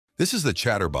This is the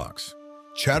ChatterBox.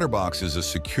 ChatterBox is a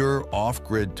secure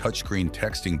off-grid touchscreen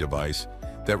texting device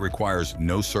that requires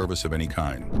no service of any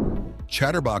kind.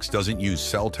 ChatterBox doesn't use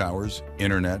cell towers,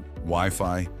 internet,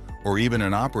 Wi-Fi, or even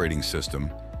an operating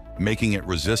system, making it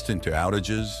resistant to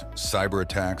outages, cyber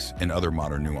attacks, and other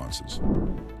modern nuances.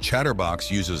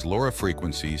 ChatterBox uses LoRa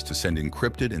frequencies to send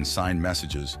encrypted and signed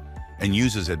messages and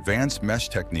uses advanced mesh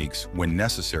techniques when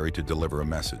necessary to deliver a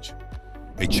message.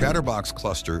 A ChatterBox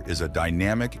cluster is a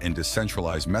dynamic and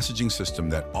decentralized messaging system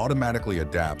that automatically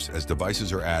adapts as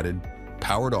devices are added,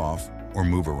 powered off, or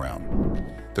move around.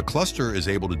 The cluster is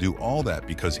able to do all that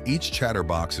because each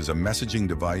ChatterBox is a messaging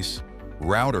device,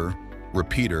 router,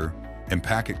 repeater, and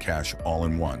packet cache all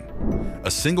in one.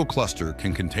 A single cluster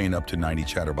can contain up to 90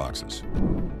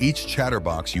 ChatterBoxes. Each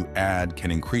ChatterBox you add can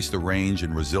increase the range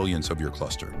and resilience of your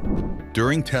cluster.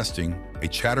 During testing, a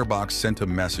ChatterBox sent a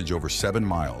message over 7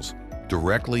 miles,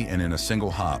 directly and in a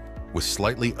single hop, with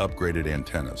slightly upgraded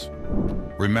antennas.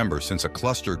 Remember, since a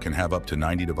cluster can have up to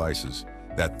 90 devices,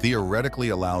 that theoretically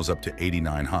allows up to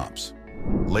 89 hops.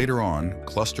 Later on,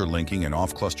 cluster linking and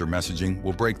off-cluster messaging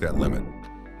will break that limit.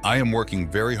 I am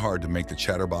working very hard to make the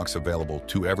ChatterBox available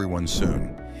to everyone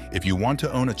soon. If you want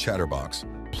to own a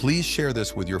ChatterBox, please share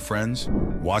this with your friends,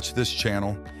 watch this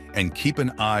channel, and keep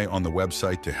an eye on the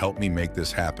website to help me make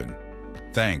this happen.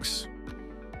 Thanks.